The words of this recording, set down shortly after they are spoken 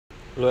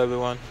Hello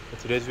everyone, in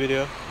today's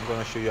video I'm going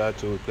to show you how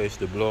to replace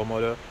the blower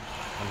motor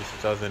on this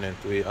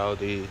 2003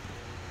 Audi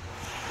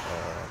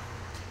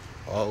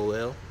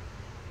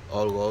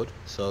Allroad.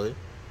 So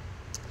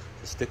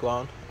stick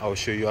around, I will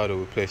show you how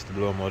to replace the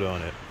blower motor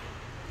on it.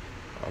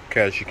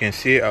 Okay, as you can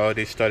see, I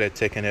already started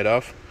taking it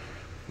off,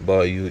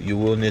 but you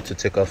will need to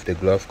take off the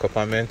glove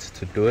compartment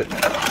to do it.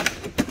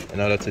 In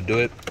order to do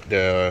it,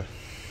 there are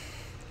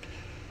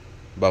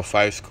about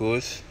 5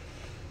 screws.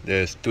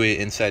 There's 3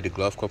 inside the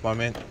glove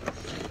compartment,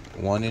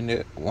 one in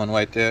there, one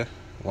right there,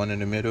 one in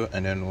the middle,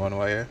 and then one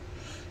wire.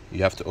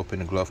 You have to open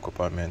the glove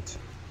compartment.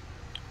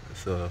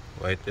 So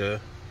right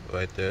there,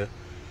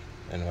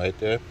 and right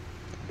there.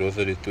 Those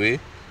are the 3,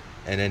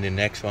 and then the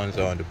next ones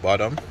are on the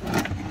bottom.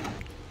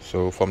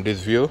 So from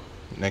this view,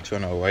 next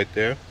one are right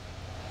there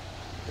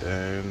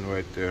and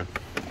right there.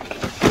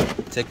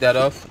 Take that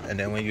off, and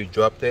then when you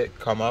drop it,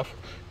 come off,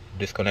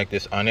 disconnect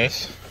this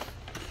harness,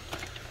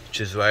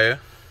 which is wire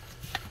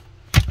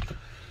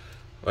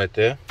right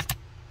there.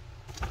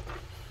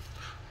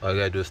 All you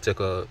gotta do is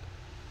take a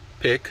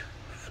pick,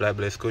 flat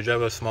blade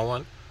screwdriver, small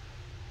one,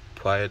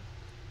 pry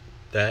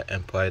that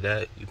and pry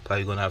that. You're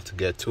probably gonna have to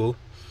get 2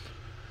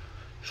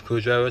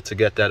 screwdrivers to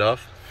get that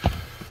off,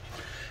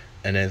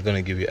 and then it's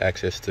gonna give you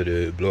access to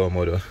the blower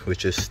motor,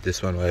 which is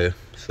this one right here.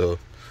 So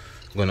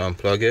I'm gonna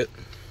unplug it,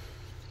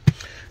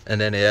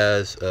 and then it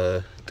has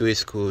 3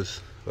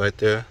 screws right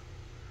there,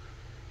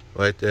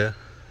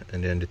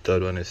 and then the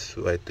third one is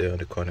right there on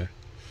the corner.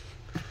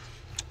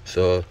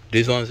 So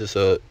these ones is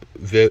a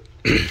very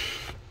you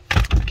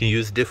can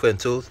use different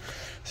tools.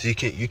 So you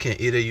can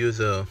either use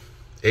a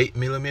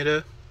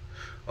 8mm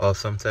or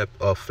some type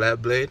of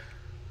flat blade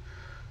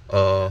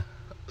or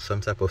some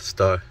type of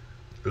star.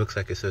 It looks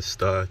like it's a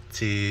star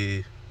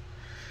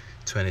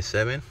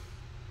T27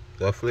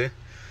 roughly.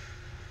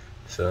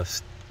 So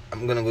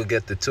I'm gonna go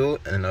get the tool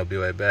and I'll be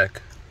right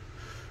back.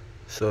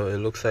 So it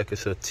looks like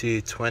it's a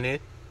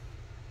T20.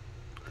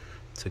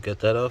 To get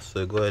that off,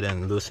 so go ahead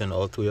and loosen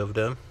all 3 of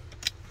them,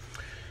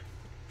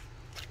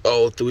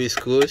 all 3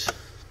 screws,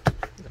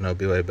 and I'll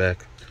be right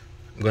back.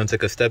 I'm going to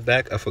take a step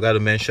back. I forgot to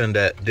mention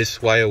that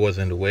this wire was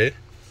in the way.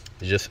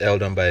 It's just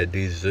held on by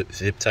these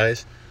zip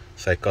ties,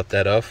 so I cut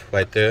that off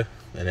right there,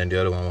 and then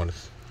the other one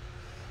was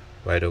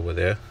right over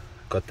there.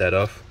 Cut that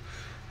off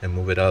and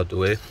move it out of the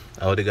way.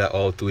 I already got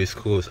all 3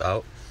 screws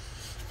out,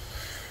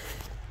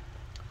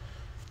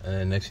 and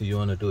then next thing you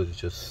want to do is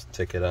just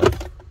take it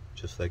out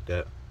just like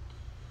that.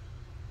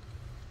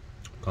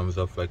 Comes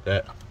off like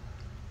that.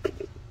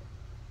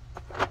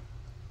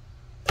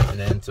 And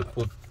then to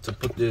put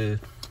the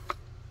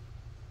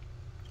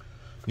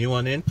new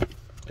one in,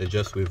 it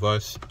just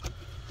reverse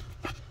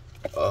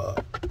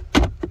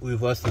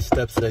the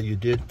steps that you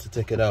did to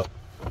take it out,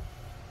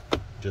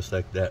 just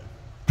like that.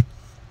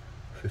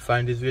 If you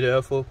find this video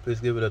helpful, please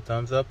give it a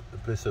thumbs up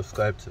and please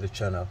subscribe to the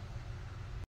channel.